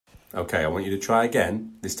Okay, I want you to try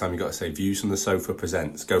again. This time you've got to say Views from the Sofa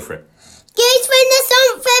presents. Go for it. Views from the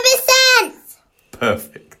Sofa presents.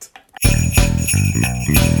 Perfect.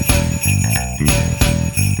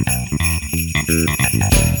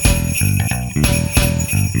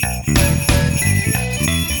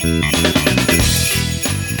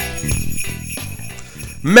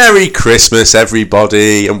 Merry Christmas,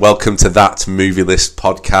 everybody, and welcome to That Movie List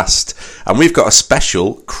podcast. And we've got a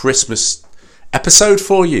special Christmas episode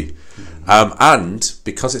for you. And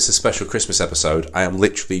because it's a special Christmas episode, I am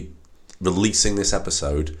literally releasing this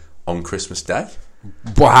episode on Christmas Day.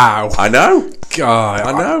 Wow. I know. God,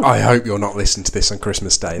 I know. I hope you're not listening to this on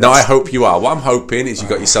Christmas Day. No, I hope you are. What I'm hoping is you've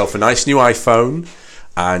got yourself a nice new iPhone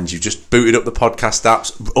and you've just booted up the podcast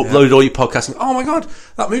apps, uploaded all your podcasts, and oh my God,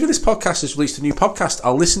 That Movie List podcast has released a new podcast.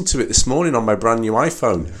 I'll listen to it this morning on my brand new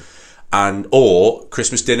iPhone. Yeah. And or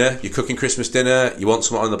Christmas dinner, you're cooking Christmas dinner, you want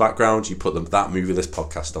something on in the background, you put That Movie List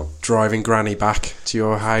podcast on. Driving Granny back to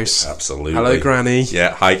your house. Absolutely. Hello, Granny.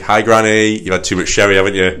 Yeah, hi Granny. You've had too much sherry,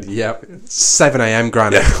 haven't you? Yep. 7 a.m.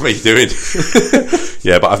 Granny. Yeah, what are you doing?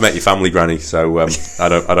 Yeah, but I've met your family, Granny, so I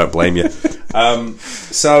don't blame you.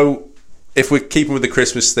 So if we're keeping with the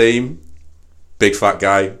Christmas theme, big fat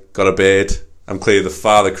guy, got a beard, I'm clearly the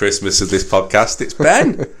Father Christmas of this podcast. It's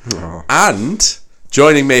Ben. And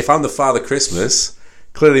joining me, if I'm the Father Christmas,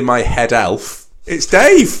 clearly my head elf, it's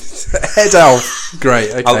Dave. Head elf.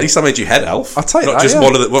 Great. Okay. At least I made you head elf. I'll take not that. Just yeah.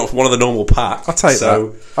 one of the normal pack. I'll take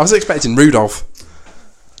that. I was expecting Rudolph.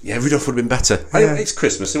 Yeah, Rudolph would have been better. Yeah. It's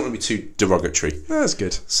Christmas. I don't want to be too derogatory. That's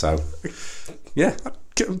good. So, yeah.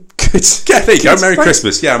 Good. Yeah, there you go. Merry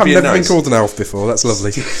Christmas. Yeah, I've being never nice. been called an elf before. That's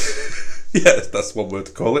lovely. Yeah, that's one word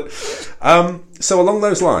to call it. So along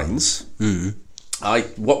those lines,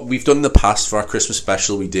 what we've done in the past for our Christmas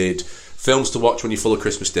special, we did films to watch when you're full of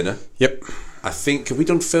Christmas dinner. Yep. I think, have we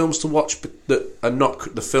done films to watch that are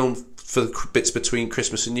not the film for the bits between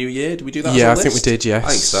Christmas and New Year? Did we do that? Yeah, as a I think we list? did, yes. I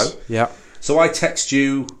think so. Yeah. So I text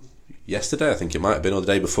you yesterday, I think it might have been, or the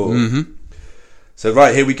day before. Mm-hmm. So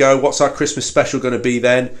right, here we go. What's our Christmas special going to be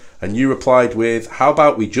then? And you replied with, how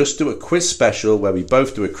about we just do a quiz special where we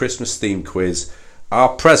both do a Christmas themed quiz? Our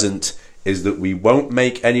present is that we won't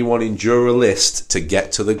make anyone endure a list to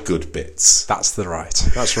get to the good bits. That's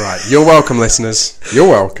right. You're welcome, listeners. You're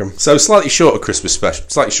welcome. So slightly shorter Christmas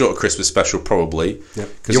special probably. Yep.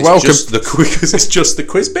 You're You're welcome. Because it's just the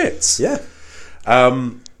quiz bits. Yeah.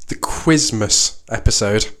 The Quizmas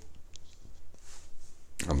episode.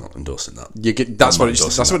 I'm not endorsing that. That's what it's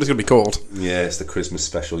going to be called. Yeah, it's the Christmas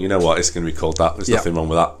special. You know what? It's going to be called that. There's nothing wrong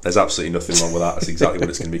with that. There's absolutely nothing wrong with that. That's exactly what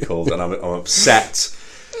it's going to be called. And I'm upset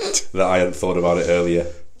that I hadn't thought about it earlier.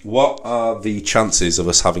 What are the chances of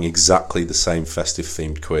us having exactly the same festive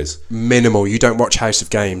themed quiz? Minimal. You don't watch House of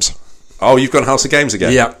Games. Oh, you've gone House of Games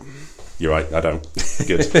again? Yeah. You're right, I don't.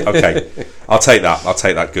 Good. Okay. I'll take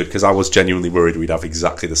that good, because I was genuinely worried we'd have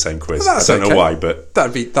exactly the same quiz. I don't know why, but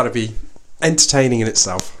that'd be entertaining in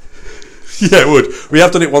itself. Yeah, it would. We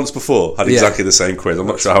have done it once before, had exactly the same quiz. I'm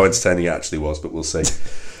not sure how entertaining it actually was, but we'll see.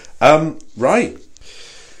 Right.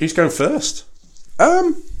 Who's going first?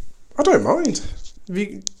 I don't mind.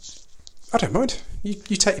 I don't mind. You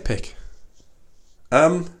take your pick.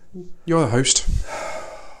 You're the host.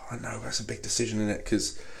 I know, that's a big decision, isn't it?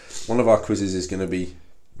 Because one of our quizzes is going to be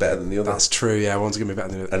better than the other. That's true, yeah. One's going to be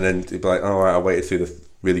better than the other. And then you'd be like, oh, right, I waited through the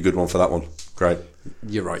really good one for that one. Great.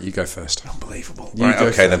 You're right, you go first. Unbelievable. You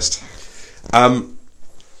go first. Then.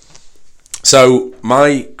 So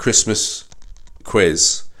my Christmas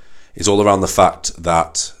quiz is all around the fact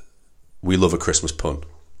that we love a Christmas pun.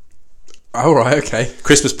 Oh, right, okay.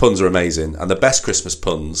 Christmas puns are amazing, and the best Christmas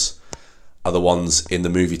puns are the ones in the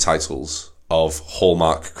movie titles of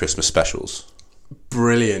Hallmark Christmas specials.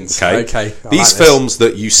 Brilliant. Okay. These films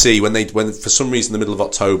that you see when for some reason in the middle of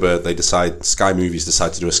October Sky Movies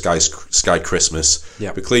decide to do a Sky Christmas.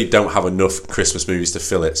 Yep. We clearly don't have enough Christmas movies to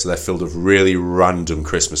fill it, so they're filled with really random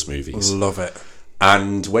Christmas movies. Love it.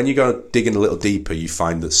 And when you go digging a little deeper, you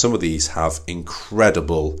find that some of these have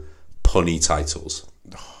incredible punny titles.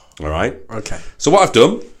 All right. Okay. So what I've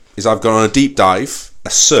done is I've gone on a deep dive, a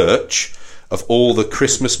search of all the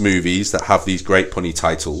Christmas movies that have these great punny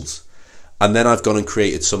titles. And then I've gone and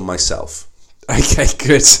created some myself. Okay,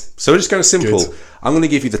 good. So we're just going simple. Good. I'm going to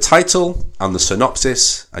give you the title and the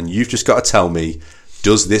synopsis, and you've just got to tell me,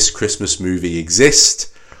 does this Christmas movie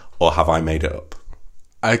exist, or have I made it up?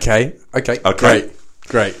 Okay.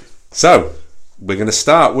 Great. So, we're going to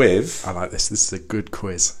start with... I like this. This is a good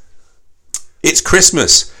quiz. It's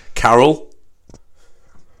Christmas. Carol.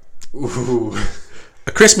 Ooh.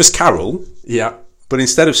 A Christmas Carol. Yeah. but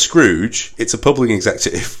instead of Scrooge, it's a publishing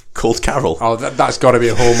executive called Carol. Oh, that's got to be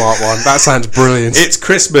a Hallmark one. That sounds brilliant. It's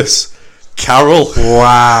Christmas. Carol.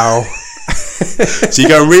 Wow. So you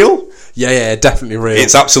going real? Yeah, definitely real.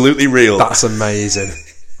 It's absolutely real. That's amazing.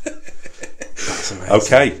 That's amazing.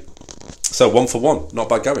 Okay. So 1 for 1. Not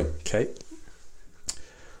bad going. Okay.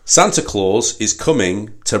 Santa Claus is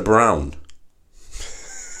coming to Brown.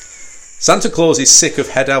 Santa Claus is sick of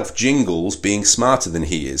head elf Jingles being smarter than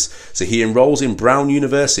he is, so he enrolls in Brown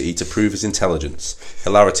University to prove his intelligence.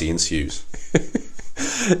 Hilarity ensues.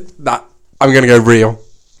 I'm going to go real.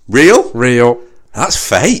 Real? Real. That's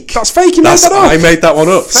fake. That's fake. You made that up. I made that one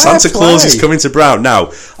up. Fair Santa Claus is play. coming to Brown.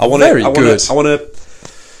 Now, I want Very to. good. I want to.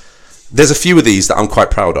 There's a few of these that I'm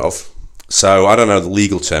quite proud of. So I don't know the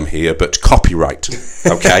legal term here, but copyright.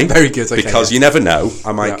 Okay. Very good. Okay, because yeah. you never know.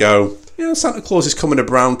 I might Yeah. go. Santa Claus is coming to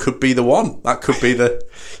Brown could be the one. That could be the.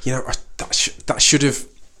 You know, that should have.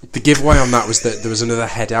 The giveaway on that was that there was another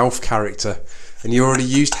head elf character, and you already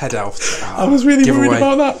used head elf. I was really giveaway. worried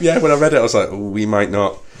about that. Yeah, when I read it, I was like, oh, we might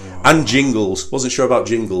not. And Jingles. Wasn't sure about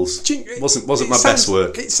Jingles. Wasn't my best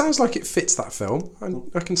work. It sounds like it fits that film.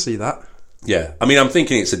 I can see that. Yeah. I mean, I'm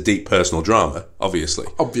thinking it's a deep personal drama, obviously.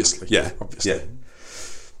 Obviously. Yeah. Obviously. Yeah.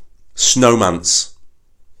 Snowmance.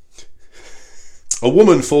 A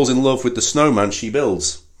woman falls in love with the snowman she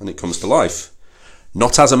builds, and it comes to life.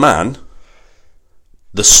 Not as a man,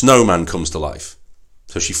 the snowman comes to life.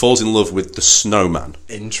 So she falls in love with the snowman.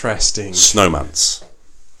 Interesting. Snowmance.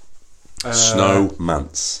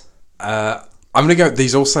 Snowmance. I'm going to go.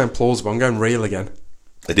 These all sound plausible. I'm going real again.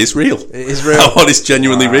 It is real. It is real. That one is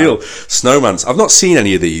genuinely real. Snowmance. I've not seen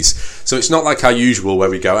any of these, so it's not like our usual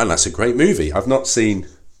where we go, and that's a great movie. I've not seen.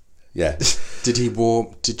 Yeah. Did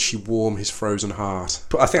she warm his frozen heart?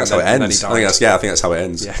 But I think that's how it ends. I think that's how it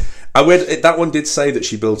ends. Yeah. I read that one did say that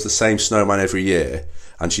she builds the same snowman every year,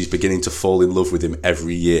 and she's beginning to fall in love with him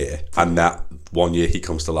every year, and that one year he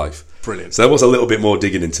comes to life. Brilliant. So there was a little bit more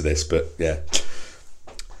digging into this, but yeah.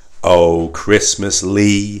 Oh, Christmas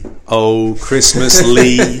Lee. Oh, Christmas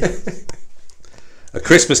Lee. A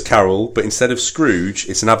Christmas Carol, but instead of Scrooge,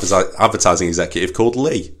 it's an advertising executive called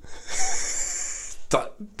Lee.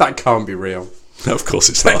 That can't be real. No, of course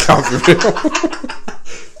it's not. That can't be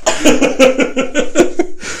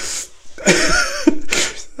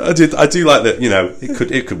real. I do like that.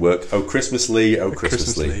 It could work. Oh, Christmas Lee. Oh,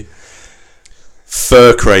 Christmas Lee.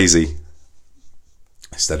 Fur crazy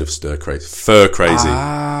instead of stir crazy. Fur crazy.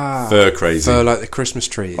 Fur crazy. Fur like the Christmas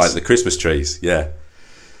trees. Like the Christmas trees. Yeah.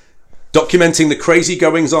 Documenting the crazy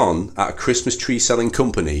goings on at a Christmas tree selling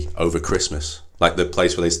company over Christmas. Like the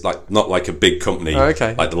place where they not like a big company. Oh,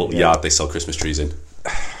 okay. Like the little yard they sell Christmas trees in.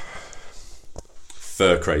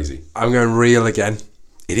 Fur crazy. I'm going real again.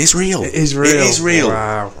 It is real. It is real. It is real.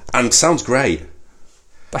 Wow. And sounds great.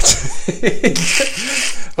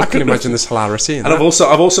 I can imagine this hilarity in And that.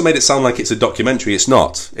 I've also made it sound like it's a documentary. It's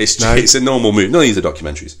not. It's a normal movie. None of these are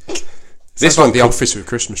documentaries. This one, The Office with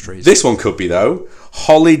Christmas trees. This one could be though.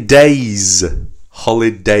 Holidays.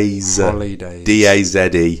 Holidays.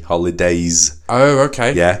 D-A-Z-E. Holidays. Oh,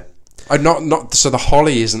 okay. Yeah. Not. So the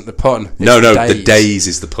holly isn't the pun. It's No. days. The days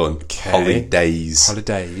is the pun. Okay. Holidays.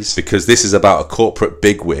 Holidays. Because this is about a corporate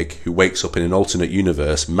bigwig who wakes up in an alternate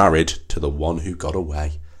universe married to the one who got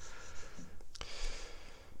away.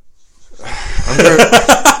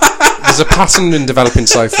 There's a pattern in developing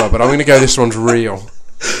so far, but I'm going to go this one's real.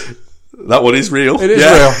 That one is real. It is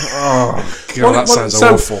real. Oh, God, that sounds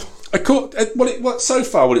awful. So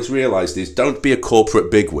far, what it's realised is don't be a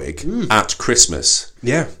corporate bigwig at Christmas.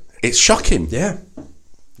 Yeah. It's shocking. Yeah.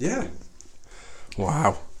 Yeah.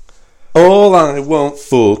 Wow. All I want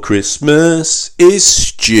for Christmas is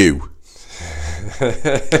stew.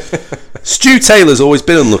 Stu Taylor's always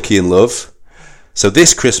been unlucky in love, so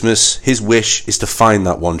this Christmas his wish is to find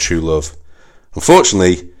that one true love.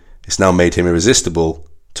 Unfortunately, it's now made him irresistible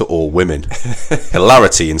to all women.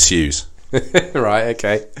 Hilarity ensues. Right,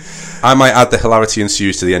 okay. I might add the hilarity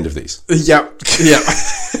ensues to the end of these. Yep.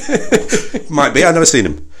 Might be, I've never seen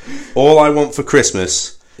him. All I want for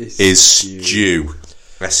Christmas is stew.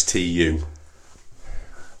 S-T-U.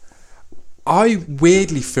 I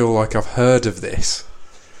weirdly feel like I've heard of this,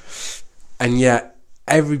 and yet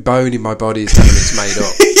every bone in my body is telling me it's made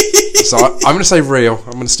up. So I'm going to say real.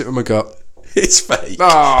 I'm going to stick with my gut. It's fake.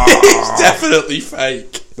 Oh. It's definitely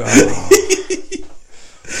fake.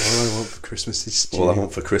 All I want for Christmas is stew. All I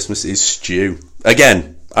want for Christmas is stew.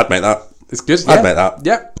 Again, I'd make that. It's good. I'd make that.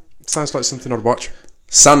 Yep. Sounds like something I'd watch.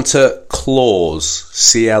 Santa Claus.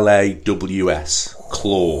 C-L-A-W-S.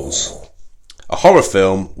 Claus. A horror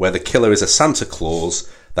film where the killer is a Santa Claus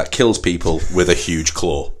that kills people with a huge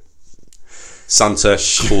claw. Santa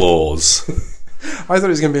Claus. I thought it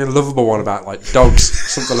was going to be a lovable one about like dogs,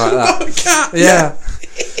 something like that. A cat. Yeah.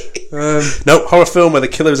 No, horror film where the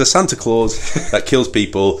killer is a Santa Claus that kills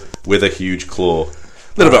people with a huge claw. A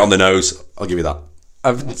little bit on the nose. I'll give you that.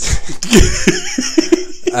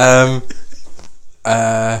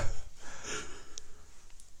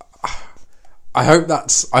 I hope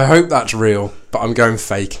that's real, but I'm going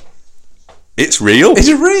fake. It's real. Is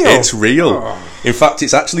it real? It's real. In fact,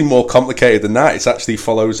 it's actually more complicated than that. It actually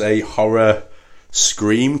follows a horror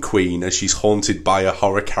scream queen as she's haunted by a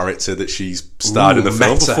horror character that she's starred in the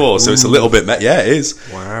film meta. before. So it's a little bit yeah, it is.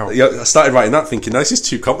 Wow. I started writing that thinking, no, this is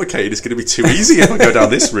too complicated. It's going to be too easy if I go down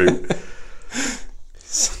this route.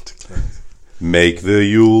 Santa Claus. Make the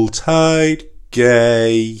Yuletide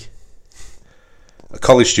gay. A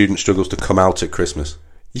college student struggles to come out at Christmas.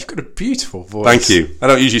 You've got a beautiful voice. Thank you. I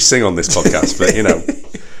don't usually sing on this podcast, but you know,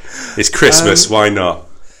 it's Christmas. Why not?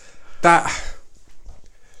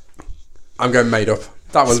 I'm going made up.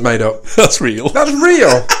 That one's made up. That's real. That's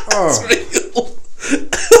real. Oh. That's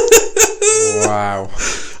real. Wow.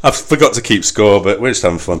 I forgot to keep score, but we're just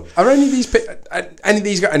having fun. Are any of these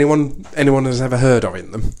got anyone has ever heard of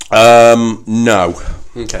in them? No.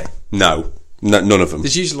 Okay. No, none of them.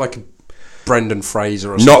 There's usually like a Brendan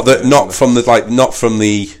Fraser or Not something. not from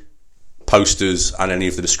the posters and any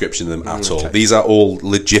of the description of them at all. These are all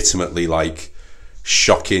legitimately like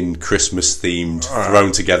shocking Christmas themed,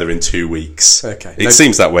 thrown together in 2 weeks. Okay. It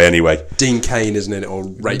seems that way anyway. Dean Cain, isn't it? Or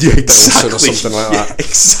Ray Yeah, Bilson or something like that. Yeah,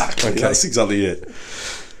 exactly. Okay. That's exactly it.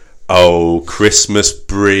 Oh, Christmas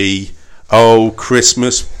Brie. Oh,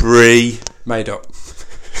 Christmas Brie. Made up.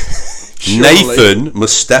 Nathan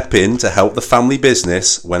must step in to help the family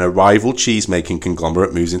business when a rival cheese-making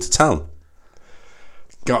conglomerate moves into town.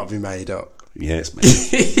 Gotta be made up. Yes,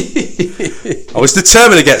 mate. I was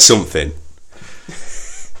determined to get something.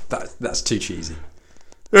 That's too cheesy.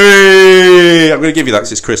 Hey, I'm going to give you that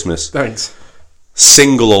because it's Christmas. Thanks.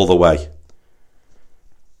 Single all the way.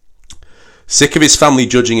 Sick of his family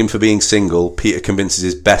judging him for being single, Peter convinces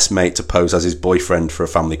his best mate to pose as his boyfriend for a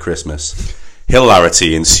family Christmas.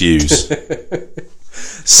 Hilarity ensues.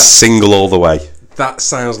 Single all the way. That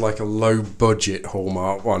sounds like a low budget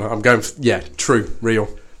Hallmark one. I'm going true, real.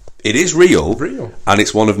 It is real. Real. And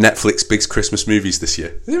it's one of Netflix's big Christmas movies this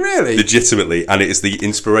year. Is it really? Legitimately. And it is the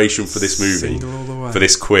inspiration for this movie. Single all the way. For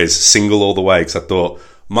this quiz. Single all the way. Because I thought,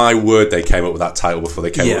 my word, they came up with that title before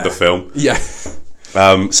they came up with the film. Yeah.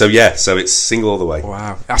 So it's Single all the way.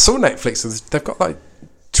 Wow. I saw Netflix. They've got like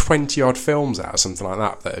 20 odd films out or something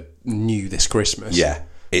like that are new this Christmas. Yeah.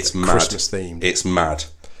 It's mad. Christmas themed. It's mad.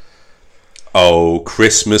 Oh,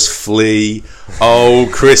 Christmas flea. Oh,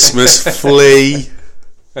 Christmas flea.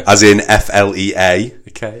 As in FLEA.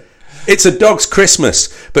 Okay. It's a dog's Christmas,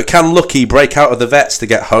 but can Lucky break out of the vets to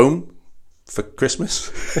get home for Christmas?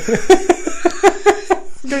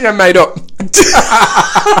 Yeah, made up.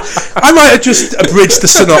 I might have just abridged the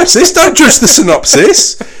synopsis. Don't judge the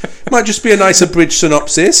synopsis. Might just be a nice abridged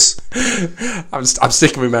synopsis. I'm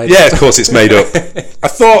sticking with made Yeah, up. of course it's made up. I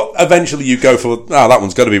thought eventually you'd go for, that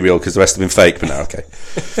one's got to be real because the rest have been fake, but no, okay.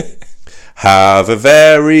 Have a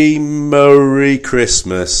very Merry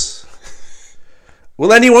Christmas.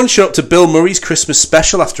 Will anyone show up to Bill Murray's Christmas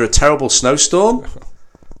special after a terrible snowstorm?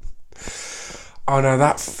 Oh no,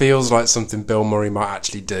 that feels like something Bill Murray might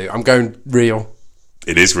actually do. I'm going real.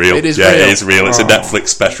 It is real. It is real. real. It is real. It's a Oh. Netflix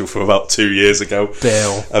special from about 2 years ago.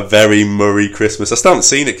 Bill. A very Murray Christmas. I still haven't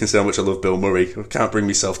seen it considering how much I love Bill Murray. I can't bring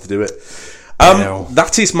myself to do it. Bill.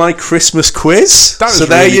 That is my Christmas quiz. That was So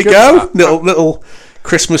there really you good, go. that. Little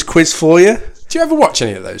Christmas quiz for you. Do you ever watch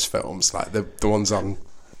any of those films? Like the ones on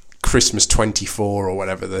Christmas 24 or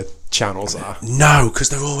whatever the channels are? No, because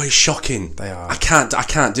they're always shocking. They are. I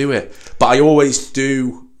can't do it. But I always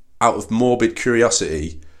do, out of morbid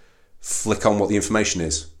curiosity, flick on what the information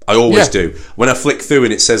is. I always Yeah. do. When I flick through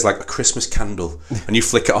and it says like a Christmas candle, and you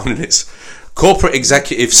flick it on and it's corporate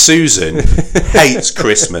executive Susan hates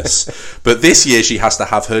Christmas, but this year she has to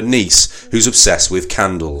have her niece who's obsessed with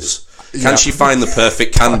candles. Can Yeah. she find the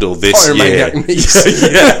perfect candle this year? Pyromaniac niece.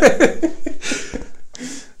 Yeah.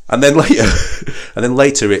 And then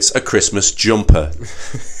later it's a Christmas jumper.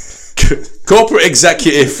 Corporate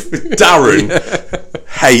executive Darren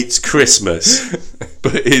hates Christmas,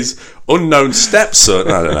 but his unknown stepson,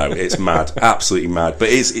 I don't know, it's mad, absolutely mad. But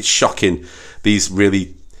it's shocking. These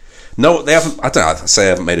really, no, they haven't. I don't know. I'd say I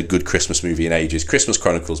haven't made a good Christmas movie in ages. Christmas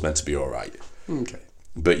Chronicles meant to be all right, Okay.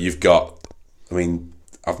 but you've got. I mean,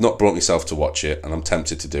 I've not brought myself to watch it, and I'm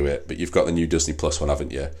tempted to do it. But you've got the new Disney Plus one,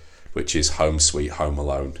 haven't you? Which is Home Sweet Home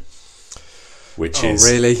Alone. Which is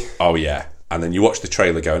really? Oh yeah. And then you watch the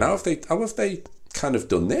trailer going, how have they kind of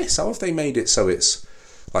done this? How have they made it so it's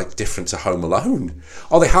like different to Home Alone?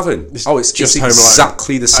 Oh, they haven't. It's just Home Alone.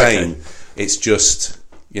 Exactly the same. Okay. It's just,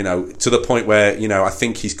 to the point where, I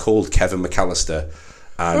think he's called Kevin McAllister.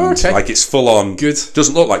 And like it's full on. Good.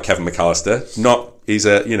 Doesn't look like Kevin McAllister. He's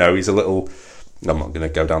a little. I'm not going to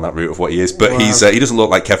go down that route of what he is, but he doesn't look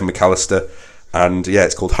like Kevin McAllister. And yeah,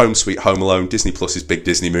 it's called Home Sweet Home Alone, Disney Plus's big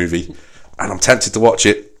Disney movie, and I'm tempted to watch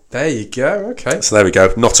it. There you go. Okay. So there we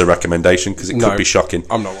go. Not a recommendation because it could be shocking.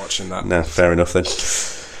 I'm not watching that. No, fair enough then.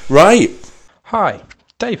 Right. Hi,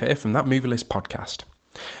 Dave here from That Movie List podcast.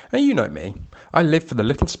 Now you know me. I live for the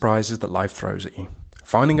little surprises that life throws at you.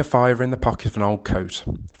 Finding a fiver in the pocket of an old coat,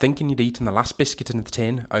 thinking you'd eaten the last biscuit in the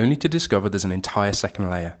tin, only to discover there's an entire second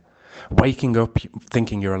layer. Waking up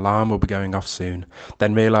thinking your alarm will be going off soon,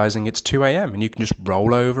 then realising it's 2 a.m. and you can just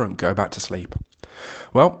roll over and go back to sleep.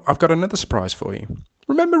 Well, I've got another surprise for you.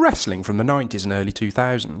 Remember wrestling from the 90s and early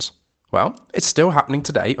 2000s? Well, it's still happening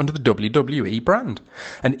today under the WWE brand.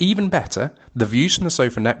 And even better, the Views from the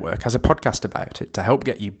Sofa Network has a podcast about it to help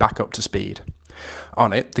get you back up to speed.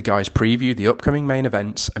 On it, the guys preview the upcoming main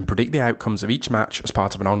events and predict the outcomes of each match as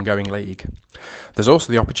part of an ongoing league. There's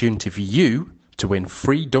also the opportunity for you to win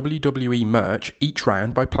free WWE merch each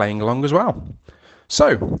round by playing along as well.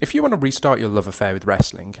 So, if you want to restart your love affair with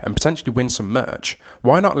wrestling and potentially win some merch,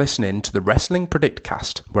 why not listen in to the Wrestling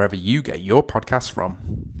Predictcast wherever you get your podcasts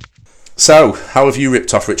from? So, how have you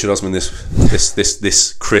ripped off Richard Osman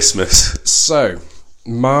this Christmas? So,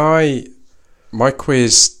 my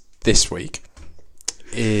quiz this week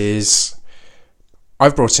is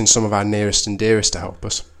I've brought in some of our nearest and dearest to help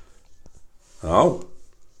us. Oh.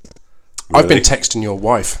 Really? I've been texting your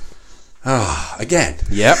wife. Again?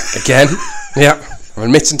 Yep, again. Yep, I'm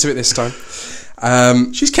admitting to it this time.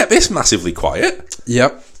 She's kept this massively quiet.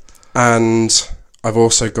 Yep, and I've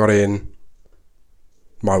also got in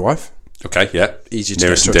my wife. Okay, yeah. Easy to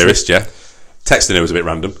nearest get and in touch dearest, yeah. Texting her was a bit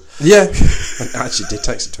random. Yeah, I actually did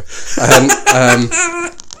text it to her.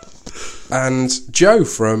 And Joe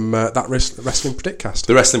from that Wrestling Predictcast.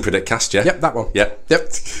 The Wrestling Predictcast, yeah. Yep, that one. Yep.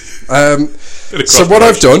 So what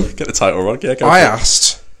I've done, get the title wrong. Yeah, I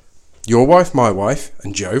asked your wife, my wife,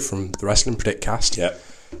 and Joe from the Wrestling Predictcast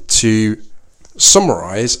to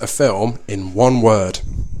summarise a film in one word.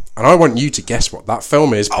 And I want you to guess what that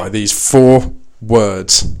film is by these 4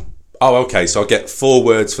 words. Oh, okay. So I'll get 4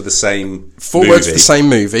 words for the same 4 movie. words for the same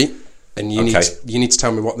movie, and you need to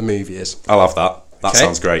tell me what the movie is. I'll have that. That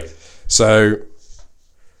sounds great. So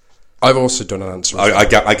I've also done an answer. I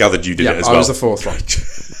gathered you did it as well. I was the 4th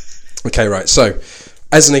one. Okay, right. So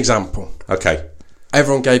as an example,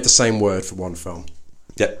 everyone gave the same word for one film.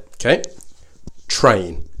 Yep. Okay.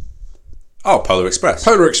 Train. Oh, Polar Express.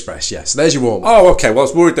 Polar Express, yes. There's your warm. Oh, okay. Well, I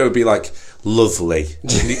was worried there would be like lovely,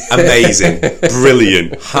 amazing,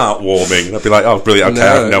 brilliant, heartwarming. And I'd be like, oh, brilliant. Okay,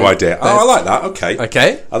 I have no idea. Oh, I like that. Okay.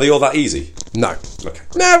 Okay. Are they all that easy? No. Okay.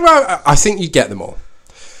 No, well, I think you get them all.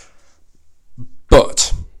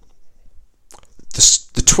 But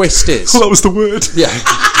the twist is... Well, that was the word. Yeah.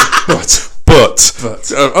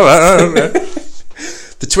 But. All right.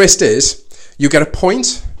 The twist is you get a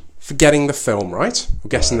point for getting the film right, or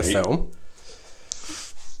guessing the film.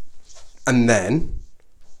 And then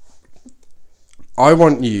I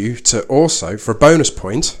want you to also, for a bonus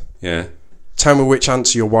point, tell me which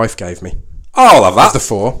answer your wife gave me. Oh, I'll have that. Of the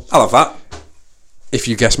 4. I'll have that. If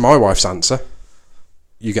you guess my wife's answer,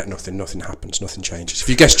 you get nothing. Nothing happens. Nothing changes. If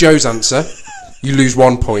you guess Joe's answer, you lose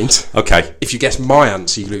 1 point. Okay. If you guess my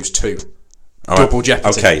answer, you lose 2. All Double right.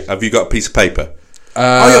 jeopardy. Okay. Have you got a piece of paper? You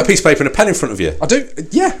got a piece of paper and a pen in front of you. I do.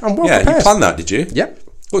 Yeah, I'm well prepared. You planned that, did you? Yeah.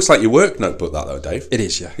 Looks like your work notebook, that though, Dave. It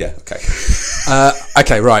is, yeah. Yeah. Okay.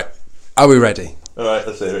 Okay, right. Are we ready? All right.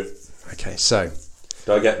 Let's hear it. Okay, so.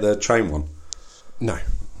 Do I get the train one? No.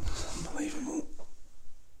 Unbelievable.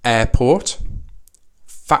 Airport.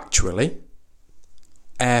 Factually.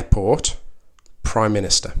 Airport. Prime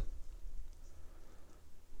Minister.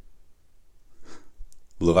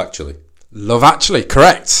 Love Actually. Love Actually,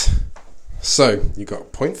 correct. So, you got a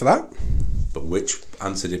point for that. But which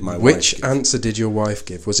answer did my wife Which give? answer did your wife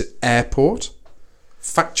give? Was it airport,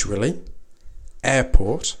 factually,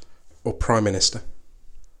 airport, or Prime Minister?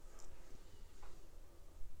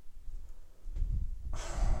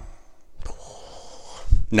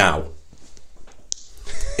 Now,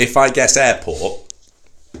 if I guess airport,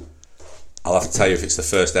 I'll have to tell you if it's the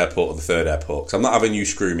first airport or the third airport, because I'm not having you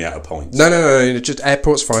screw me out of points. No, just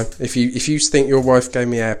airport's fine. If you think your wife gave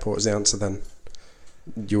me airport as the answer, then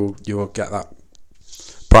you'll get that.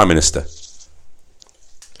 Prime Minister.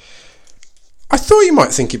 I thought you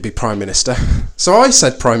might think it'd be Prime Minister, so I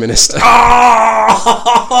said Prime Minister. Oh,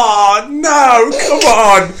 no, come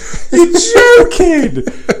on. You're joking.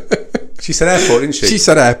 She said airport, didn't she? She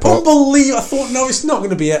said airport. Unbelievable. I thought, no, it's not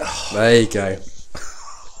going to be it. There you go.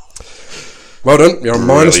 Well done. You're on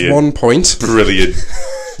minus Brilliant. 1 point. Brilliant.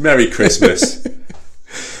 Merry Christmas.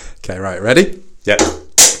 Okay, right. Ready? Yeah.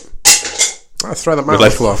 I'll throw that man on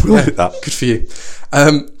the floor. We like that. Good for you.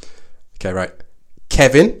 Okay, right.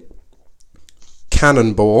 Kevin,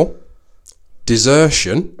 Cannonball,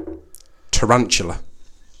 Desertion, Tarantula.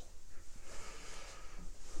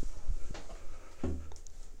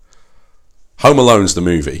 Home Alone's the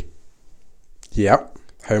movie. Yep.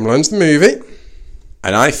 Home Alone's the movie.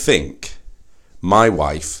 And I think my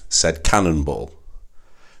wife said Cannonball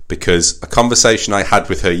because a conversation I had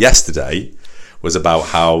with her yesterday was about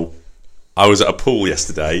how I was at a pool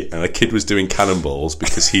yesterday and a kid was doing cannonballs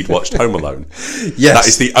because he'd watched Home Alone. Yes. That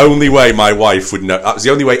is the only way my wife would know. That was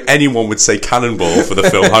the only way anyone would say cannonball for the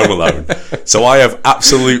film Home Alone. So I have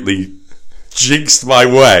absolutely jinxed my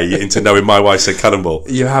way into knowing my wife said cannonball.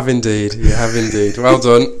 You have indeed. You have indeed. Well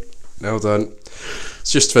done. Well done.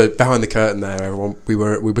 It's just for behind the curtain there, everyone. We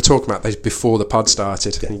were talking about this before the pod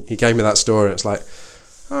started. Yeah. He gave me that story. And it's like,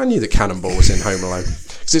 I knew that Cannonball was in Home Alone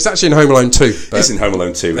because it's actually in Home Alone 2. It's in Home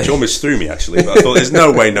Alone 2, which almost threw me actually. But I thought there's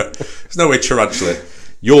no way Tarantula.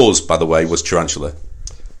 Yours, by the way, was Tarantula.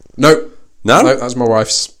 No, No, that's my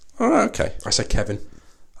wife's. All right, okay. I said Kevin.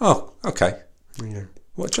 Oh, okay. Yeah.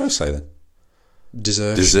 What did Joe say then?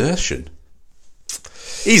 Desertion.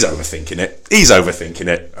 He's overthinking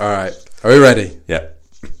it. All right. Are we ready? Yeah.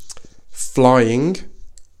 Flying,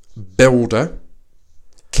 builder,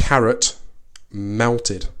 carrot,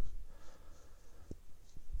 melted.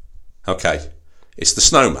 Okay. It's the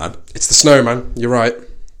snowman. It's the snowman. You're right.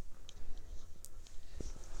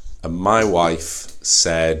 And my wife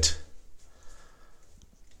said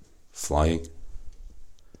flying.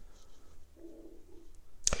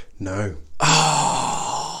 No.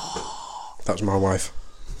 That was my wife.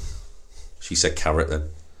 She said carrot then.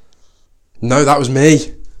 No, that was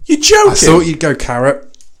me. You're joking? I thought you'd go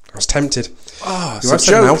carrot. I was tempted. Oh, Your wife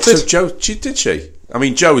said melted. So Joe, did she? I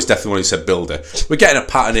mean, Joe was definitely one who said builder. We're getting a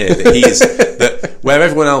pattern here that he is that where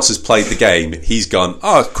everyone else has played the game, he's gone.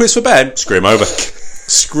 Oh, quiz for Ben. Screw him over.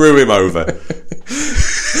 Screw him over.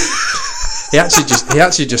 He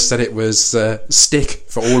actually just said it was stick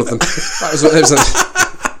for all of them. That was what it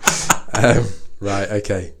was. Right.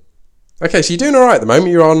 Okay. Okay. So you're doing all right at the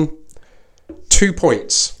moment. You're on 2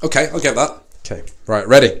 points. Okay, I'll get that. Okay. Right.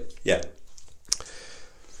 Ready. Yeah.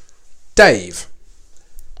 Dave.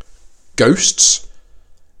 Ghosts.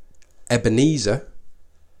 Ebenezer.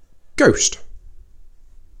 Ghost.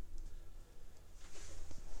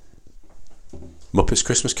 Muppets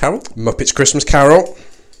Christmas Carol. Muppets Christmas Carol.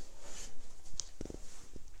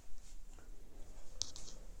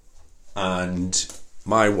 And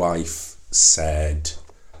my wife said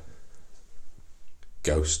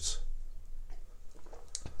ghosts.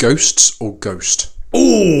 Ghosts or ghost?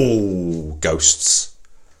 Ooh, ghosts.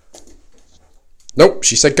 Nope,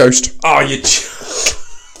 she said ghost. Oh, you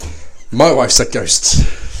My wife said ghosts.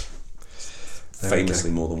 famously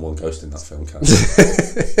more than one ghost in that film, can't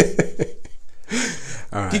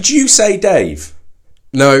All right. Did you say Dave?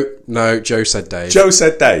 No, Joe said Dave. Joe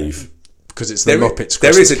said Dave. Because it's the Muppets Christmas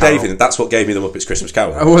There is a Carol. Dave in it. That's what gave me the Muppets Christmas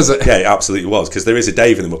Carol. Oh, was it? Yeah, it absolutely was. Because there is a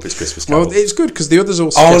Dave in the Muppets Christmas Carol. Well, it's good because the others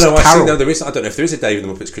also Oh gets no, a Carol. no, there is. I don't know if there is a Dave in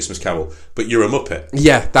the Muppets Christmas Carol, but you're a Muppet.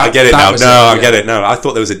 Yeah, I get it now. was No, yeah. I get it now. I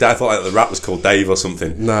thought there was a. I thought like the rat was called Dave or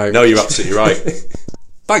something. No, you're absolutely right.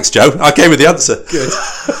 Thanks, Joe. I came with the answer. Good.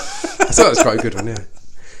 I thought it was quite a good one. Yeah.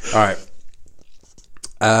 All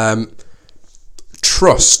right.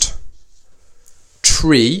 Trust.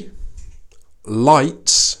 Tree.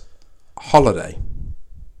 Lights. Holiday.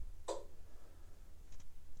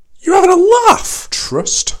 You're having a laugh.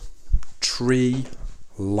 Trust. Tree.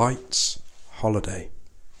 Lights. Holiday.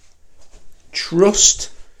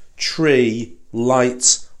 Trust, tree,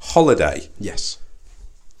 lights, holiday. Yes.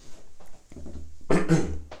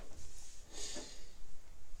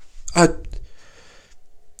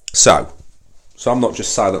 So I'm not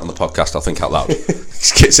just silent on the podcast. I'll think out loud.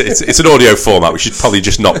 it's an audio format. We should probably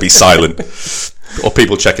just not be silent, or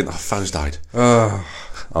people checking. Oh, phone's died. Oh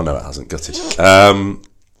no, it hasn't. Gutted. Home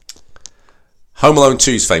Alone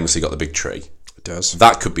 2's famously got the big tree. It does.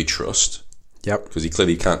 That could be trust. Yep. Because he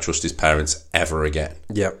clearly can't trust his parents ever again.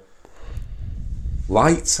 Yep.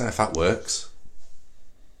 Lights, if that works.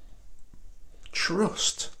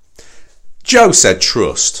 Trust. Joe said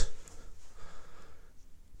trust,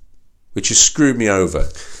 which has screwed me over.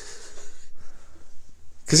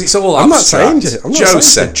 Because it's all I'm not abstract. saying it. I'm not Joe saying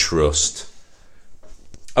said it. trust.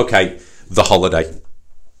 Okay, The Holiday.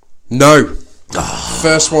 No.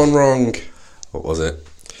 First one wrong. What was it?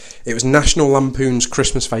 It was National Lampoon's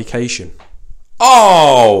Christmas Vacation.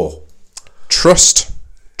 Oh! Trust,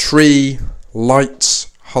 tree,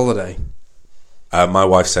 lights, holiday. My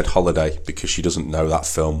wife said holiday because she doesn't know that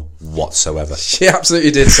film whatsoever. She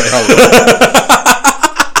absolutely did say holiday.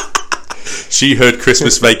 She heard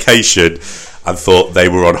Christmas Vacation and thought they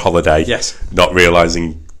were on holiday. Yes. Not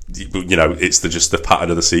realising, it's just the pattern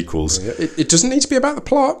of the sequels. It doesn't need to be about the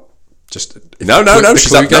plot. Just No.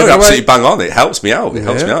 She's absolutely bang on. It helps me out. It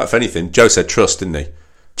helps me out, if anything. Joe said trust, didn't he?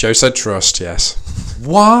 Joe said trust, yes.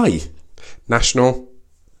 Why? National.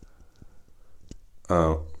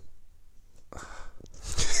 Oh.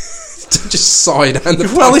 Just sigh down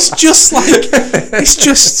the Well, it's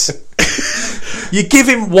just you give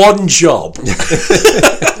him one job.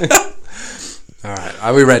 All right,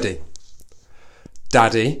 are we ready?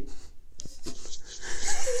 Daddy.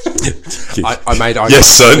 I made eye Yes,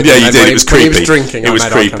 son. contact Yeah, with you him. did. When It was when he creepy. was drinking, It I was made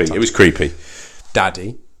eye creepy. contact. It was creepy.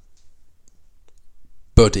 Daddy.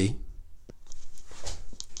 Buddy.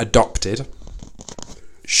 Adopted.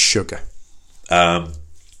 Sugar. Elf.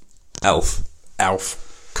 Elf.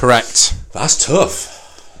 Correct. That's tough.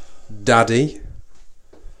 Daddy.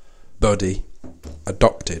 Buddy.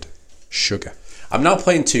 Adopted. Sugar. I'm now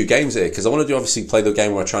playing two games here because I want to obviously play the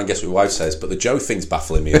game where I try and guess what my wife says, but the Joe thing's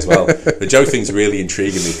baffling me as well. The Joe thing's really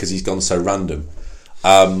intriguing me because he's gone so random.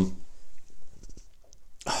 I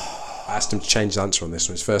asked him to change his answer on this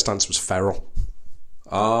one. His first answer was feral.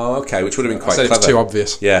 Oh, okay, which would have been quite I said clever. it's too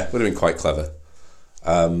obvious. Yeah, would have been quite clever.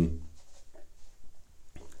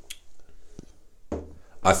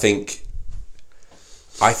 I think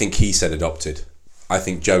he said adopted. I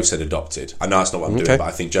think Joe said adopted. I know that's not what I'm doing, but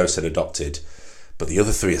I think Joe said adopted. But the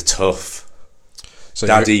other three are tough. So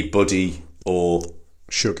Daddy, Buddy, or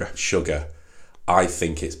Sugar. Sugar. I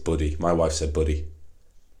think it's Buddy. My wife said Buddy.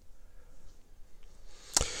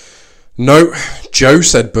 No, Joe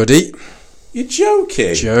said Buddy. You're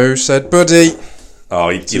joking. Joe said Buddy. Oh,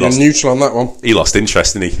 he You're lost. neutral on that one. He lost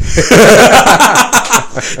interest, didn't he?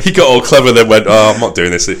 He got all clever and then went, "Oh, I'm not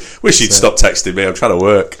doing this. Wish he'd stop texting me. I'm trying to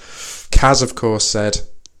work." Kaz, of course, said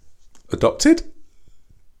Adopted?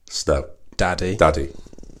 No. Daddy. Daddy.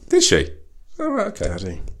 Did she? Oh, right, okay.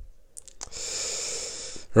 Daddy.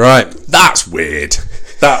 Right. That's weird.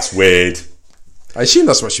 That's weird. I assume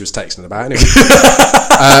that's what she was texting about anyway.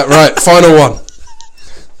 Right, final one.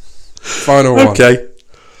 Final one. Okay.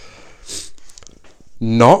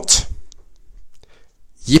 Not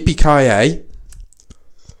Yippee-ki-yay,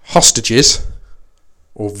 Hostages,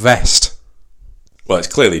 or Vest. Well, it's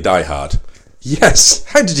clearly Die Hard. Yes.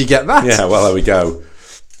 How did you get that? Yeah, well, there we go.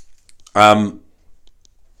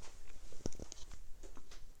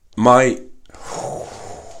 My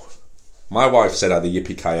wife said either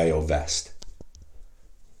Yippee-ki-yay or Vest.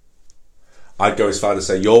 I'd go as far to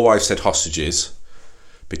say your wife said Hostages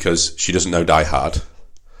because she doesn't know Die Hard.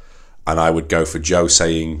 And I would go for Joe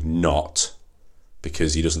saying not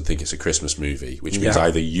because he doesn't think it's a Christmas movie, which means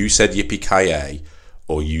either you said Yippee-ki-yay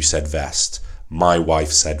or you said Vest. My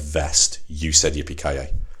wife said Vest. You said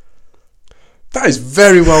Yippee-ki-yay. That is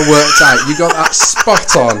very well worked out. You got that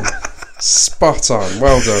spot on. Spot on.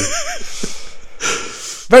 Well done.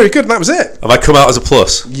 Very good. And that was it. Have I come out as a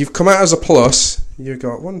plus? You've come out as a plus. You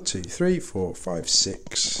got 1, 2, 3, 4, 5,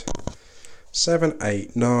 6, 7,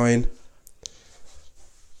 8, 9.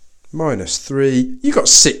 -3. You got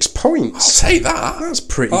 6 points. I'll take that. That's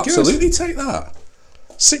pretty I'll good. absolutely take that.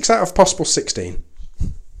 6 out of possible 16.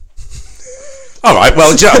 All right.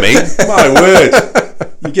 Well, do you know what I mean? My word.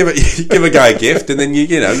 You give a guy a gift and then you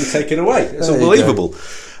take it away. It's There you unbelievable.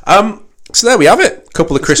 So there we have it. A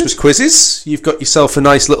couple of Christmas quizzes. You've got yourself a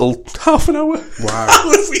nice little half an hour. Wow.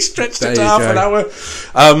 What if we stretched There it to you half go. an hour?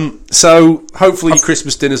 So hopefully your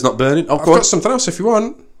Christmas dinner's not burning. Oh, I've go on. got something else if you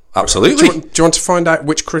want. Absolutely. Do you want to find out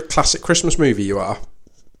which classic Christmas movie you are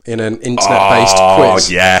in an internet-based quiz? Oh,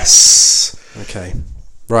 yes. Okay.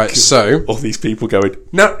 Right, so... All these people going,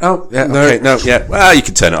 no, yeah, No. okay, no, yeah. Well, you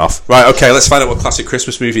can turn it off. Right, okay, let's find out what classic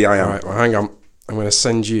Christmas movie I am. Right, well, hang on. I'm going to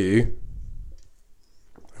send you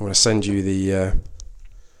the...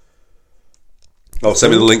 Oh,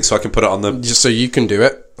 send me the link so I can put it on the... just so you can do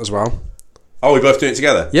it as well. Oh, we both doing it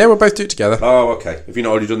together? Yeah, we'll both do it together. Oh, okay. Have you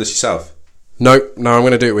not already done this yourself? No, I'm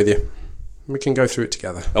going to do it with you. We can go through it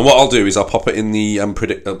together. And what I'll do is I'll pop it in the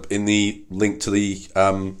in the link to the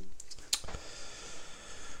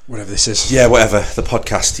Whatever this is. yeah, whatever, the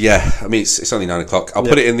podcast. Yeah, I mean it's only 9 o'clock. I'll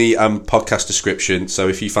put it in the podcast description. So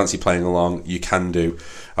if you fancy playing along, you can do.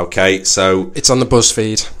 Okay, so It's on the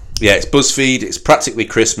BuzzFeed. yeah, it's BuzzFeed. It's practically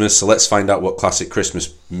Christmas. So let's find out what classic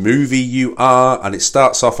Christmas movie you are. And it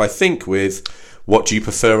starts off, I think, with what do you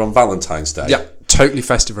prefer on Valentine's Day? Yeah, totally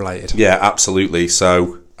festive related. Yeah, absolutely.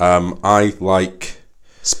 So I like...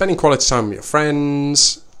 Spending quality time with your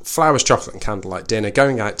friends, flowers, chocolate and candlelight dinner,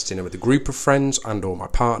 going out to dinner with a group of friends and or my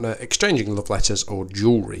partner, exchanging love letters or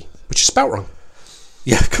jewellery, which is spelt wrong.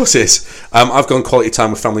 Yeah, of course it is. I've gone quality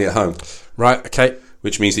time with family at home. Right, okay.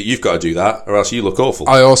 Which means that you've got to do that, or else you look awful.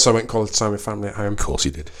 I also went quality time with family at home. Of course you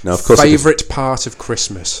did. No, of course I did. Favourite part of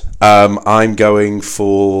Christmas? I'm going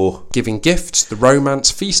for... Giving gifts, the romance,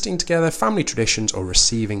 feasting together, family traditions, or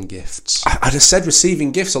receiving gifts. I'd have said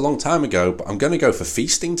receiving gifts a long time ago, but I'm going to go for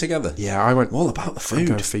feasting together. Yeah, I went... All about the I'm food.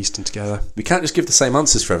 going feasting together. We can't just give the same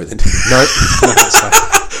answers for everything. No,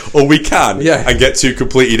 that's Or we can, Yeah. and get two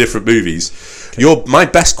completely different movies. My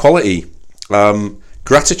best quality...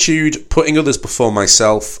 gratitude, putting others before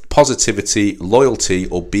myself, positivity, loyalty,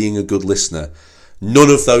 or being a good listener. None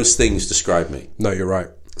of those things describe me. No, you're right.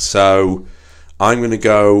 So I'm going to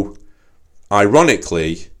go,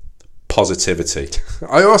 ironically, positivity.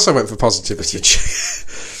 I also went for positivity.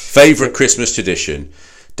 Favourite Christmas tradition?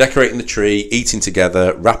 Decorating the tree, eating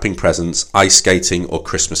together, wrapping presents, ice skating, or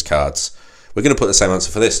Christmas cards. We're going to put the same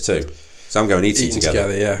answer for this too. So I'm going eating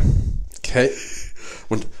together. Yeah. Okay.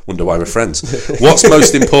 Wonder why we're friends. What's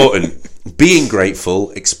most important? Being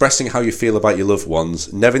grateful, expressing how you feel about your loved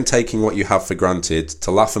ones, never taking what you have for granted,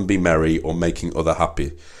 to laugh and be merry, or making other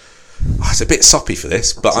happy. Oh, it's a bit soppy for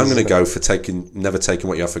this, but I'm going to go for never taking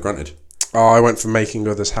what you have for granted. Oh, I went for making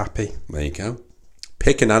others happy. There you go.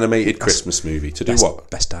 Pick an animated Christmas movie to do what?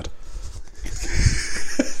 Best dad.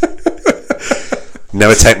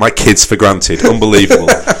 Never take my kids for granted. Unbelievable.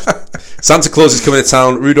 Santa Claus is coming to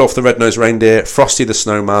town, Rudolph the Red-Nosed Reindeer, Frosty the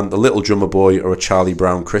Snowman, The Little Drummer Boy, or a Charlie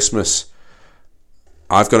Brown Christmas.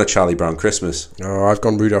 I've gone a Charlie Brown Christmas. Oh, I've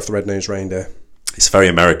gone Rudolph the Red-Nosed Reindeer. It's very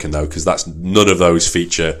American though, because none of those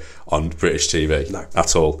feature on British TV. No.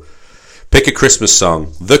 At all. Pick a Christmas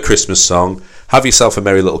song. The Christmas Song. Have Yourself a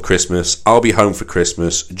Merry Little Christmas. I'll Be Home for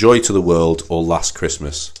Christmas. Joy to the World, or Last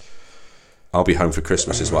Christmas. I'll Be Home for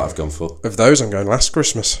Christmas is what I've gone for. Of those, I'm going Last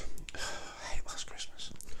Christmas. I hate Last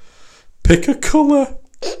Christmas. Pick a colour.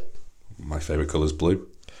 My favourite colour's blue.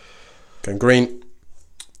 Going green.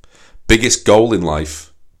 Biggest goal in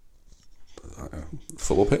life?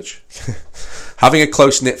 Football pitch. Having a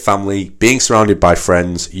close-knit family, being surrounded by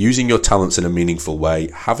friends, using your talents in a meaningful way,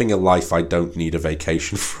 having a life I don't need a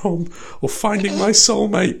vacation from, or finding my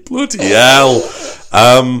soulmate. Bloody hell.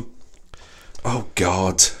 Oh,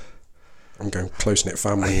 God. I'm going close-knit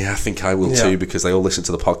family. Yeah, I think I will too, because they all listen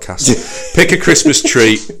to the podcast. Pick a Christmas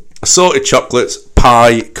treat. Assorted chocolates,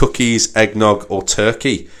 pie, cookies, eggnog, or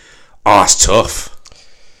turkey. Oh, that's tough.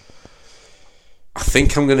 I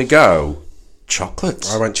think I'm going to go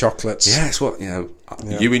chocolates. I went chocolates. Yeah, it's what,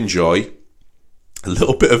 you enjoy. A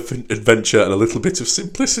little bit of adventure and a little bit of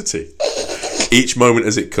simplicity. Each moment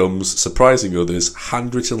as it comes, surprising others,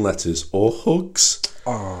 handwritten letters, or hugs.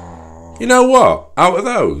 Oh. You know what? Out of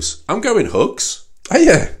those, I'm going hugs. Oh,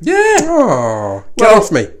 yeah. Yeah. Oh. Get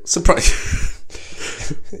off me. Surprise.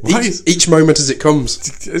 Each moment as it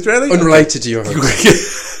comes. Really? Unrelated to your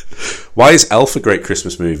hugs. Why is Elf a great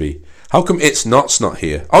Christmas movie? How come It's Not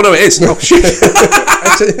here? Oh, no, it is. Oh, shit.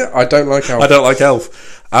 I don't like Elf. I don't like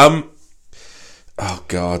Elf. Oh,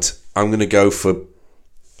 God. I'm going to go for...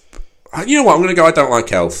 You know what? I'm going to go I don't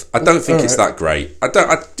like Elf. I don't think it's that great. I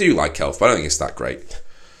do like Elf, but I don't think it's that great.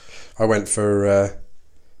 I went for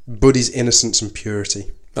Buddy's Innocence and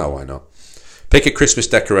Purity. Oh, why not? Pick a Christmas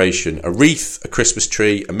decoration. A wreath, a Christmas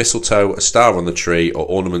tree, a mistletoe, a star on the tree, or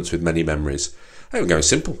ornaments with many memories. I think we're going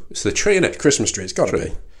simple. It's the tree, innit? Christmas tree. It's got to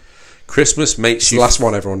be. Christmas makes It's you... the last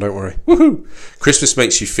one, everyone. Don't worry. Woohoo! Christmas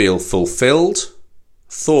makes you feel fulfilled,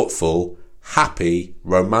 thoughtful, happy,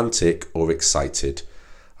 romantic, or excited.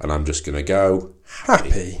 And I'm just going to go...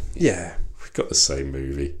 Happy. Yeah. We've got the same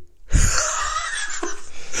movie.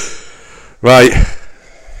 Right.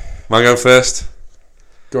 Am I going first?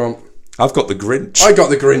 Go on. I've got the Grinch. I got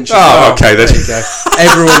the Grinch. Oh, okay then. There you go.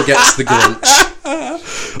 Everyone gets the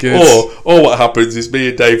Grinch. Good. Or what happens is me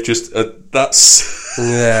and Dave just... that's...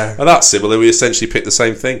 Yeah. And that's similar. We essentially picked the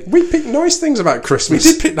same thing. We picked nice things about We Christmas.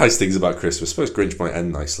 did pick nice things about Christmas. I suppose Grinch might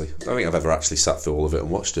end nicely. I don't think I've ever actually sat through all of it and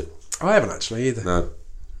watched it. I haven't actually either. No.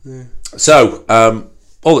 Yeah. So,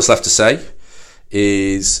 all that's left to say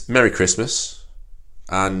is Merry Christmas.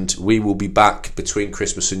 And we will be back between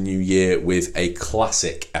Christmas and New Year with a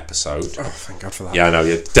classic episode. Oh, thank God for that. Yeah, I know.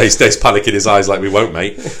 Yeah. Dave's panicking in his eyes like we won't,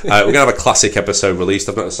 mate. We're going to have a classic episode released.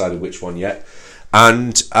 I've not decided which one yet.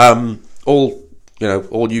 And all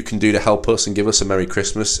you can do to help us and give us a Merry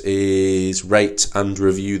Christmas is rate and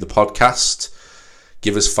review the podcast.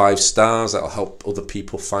 Give us 5 stars. That'll help other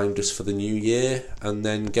people find us for the new year. And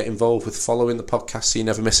then get involved with following the podcast so you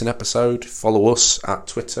never miss an episode. Follow us at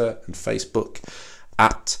Twitter and Facebook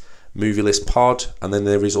at Movie List Pod, and then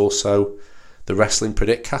there is also the Wrestling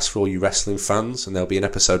Predictcast for all you wrestling fans, and there'll be an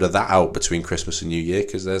episode of that out between Christmas and New Year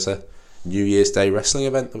because there's a New Year's Day wrestling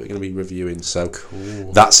event that we're going to be reviewing. So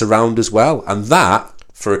cool. That's around as well, and that,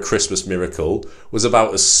 for a Christmas miracle, was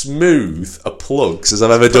about as smooth a plugs as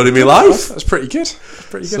I've ever done in my life. That's pretty good.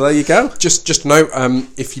 So there you go. Just note,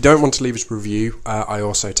 if you don't want to leave us a review, I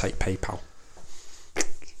also take PayPal.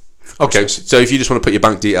 Okay, so if you just want to put your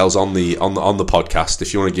bank details on the podcast,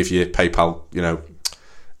 if you want to give your PayPal,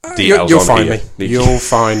 details, you'll find me. You'll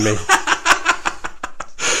find me.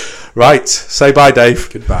 Right, say bye, Dave.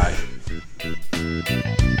 Goodbye.